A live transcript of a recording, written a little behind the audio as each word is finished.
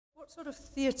sort of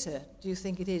theatre do you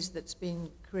think it is that's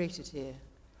being created here?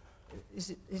 Is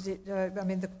it? I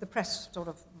mean, the press sort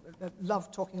of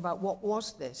loved talking about what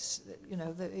was this. You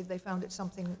know, they found it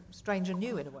something strange and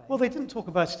new in a way. Well, they didn't talk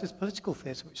about it as political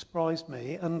theatre, which surprised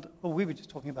me. And we were just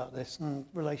talking about this in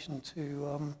relation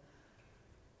to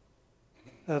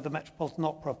the Metropolitan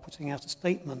Opera putting out a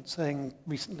statement saying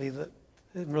recently that,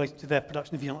 in relation to their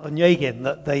production of Onegin,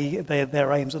 that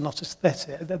their aims are not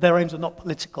aesthetic, their aims are not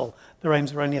political, their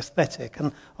aims are only aesthetic.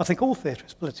 And I think all theatre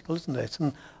is political, isn't it?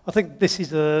 And I think this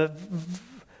is a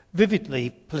vividly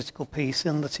political piece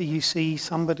in that you see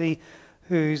somebody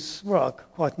who's, well,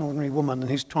 quite an ordinary woman and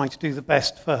who's trying to do the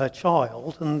best for her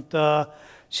child, and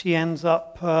she ends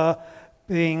up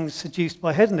being seduced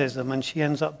by hedonism, and she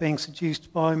ends up being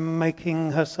seduced by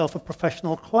making herself a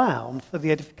professional clown for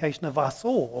the edification of us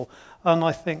all. And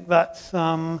I think that's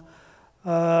so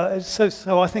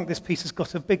I think this piece has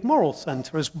got a big moral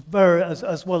centre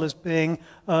as well as being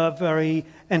very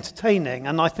entertaining.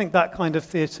 And I think that kind of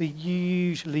theatre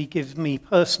usually gives me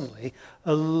personally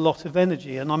a lot of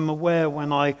energy. And I'm aware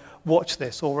when I watch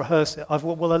this or rehearse it,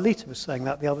 well, Aletta was saying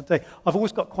that the other day, I've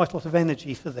always got quite a lot of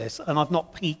energy for this, and I've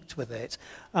not peaked with it.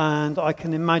 And I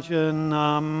can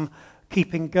imagine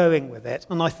keeping going with it.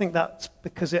 And I think that's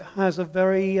because it has a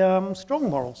very strong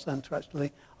moral centre,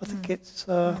 actually. I think it's...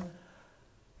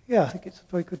 I think it's a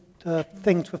very good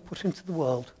thing to have put into the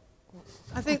world.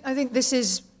 I think this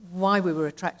is why we were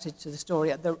attracted to the story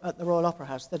at the Royal Opera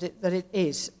House.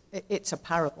 It's a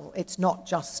parable. It's not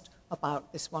just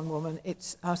about this one woman.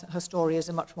 Her story is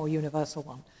a much more universal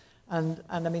one. And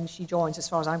I mean, she joins, as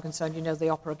far as I'm concerned, the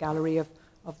opera gallery of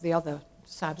the other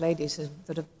sad ladies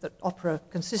that opera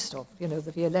consists of. The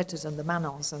Violettas and the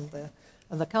Manons and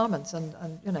the Carmens.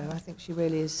 And I think she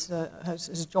really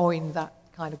has joined that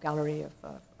kind of gallery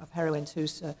of heroines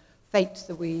whose fate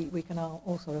that we can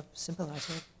all sort of sympathise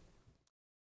with.